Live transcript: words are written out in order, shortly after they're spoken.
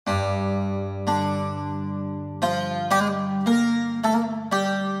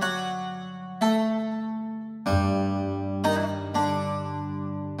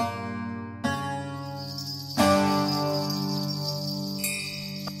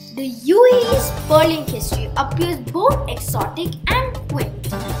The UAE's pearling history appears both exotic and quaint.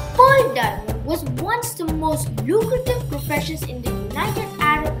 Pearl diving was once the most lucrative profession in the United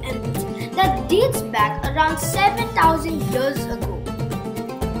Arab Emirates that dates back around 7,000 years ago.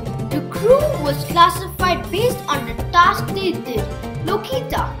 The crew was classified based on the task they did.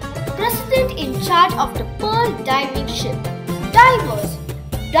 Lokita, president in charge of the pearl diving ship. Divers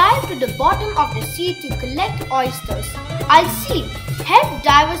dive to the bottom of the sea to collect oysters. Al-Sea help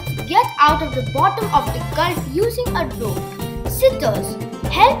divers to get out of the bottom of the gulf using a rope. Sitters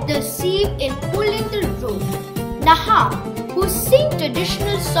help the sea in pulling the rope. Naham, who sing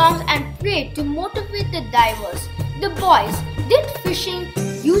traditional songs and pray to motivate the divers. The boys did fishing,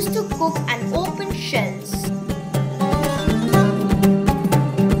 used to cook and open shells.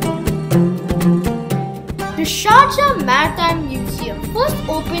 The Sharjah Maritime Museum first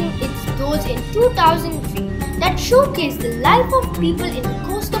opened its doors in 2003 that showcased the life of people in the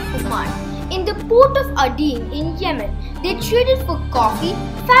coast of Oman. In the port of Aden in Yemen, they traded for coffee,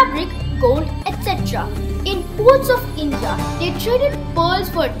 fabric, gold, etc. In ports of India, they traded pearls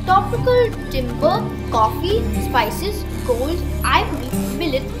for tropical timber, coffee, spices, gold, ivory,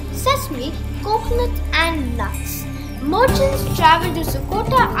 millet, sesame, coconut and nuts. Merchants traveled to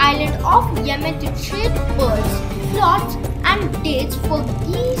Socotra island of Yemen to trade pearls, cloths and dates for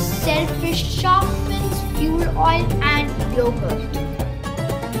ghee, shellfish, shark fins, fuel oil and yogurt.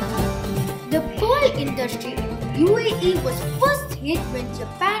 The pearl industry in UAE was first hit when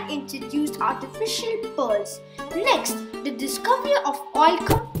Japan introduced artificial pearls. Next, the discovery of oil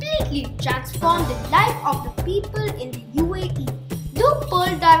completely transformed the life of the people in the UAE. Though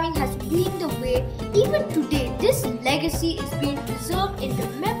pearl diving has been the way, even today this legacy is being preserved in the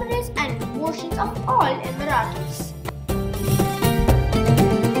memories and emotions of all Emiratis.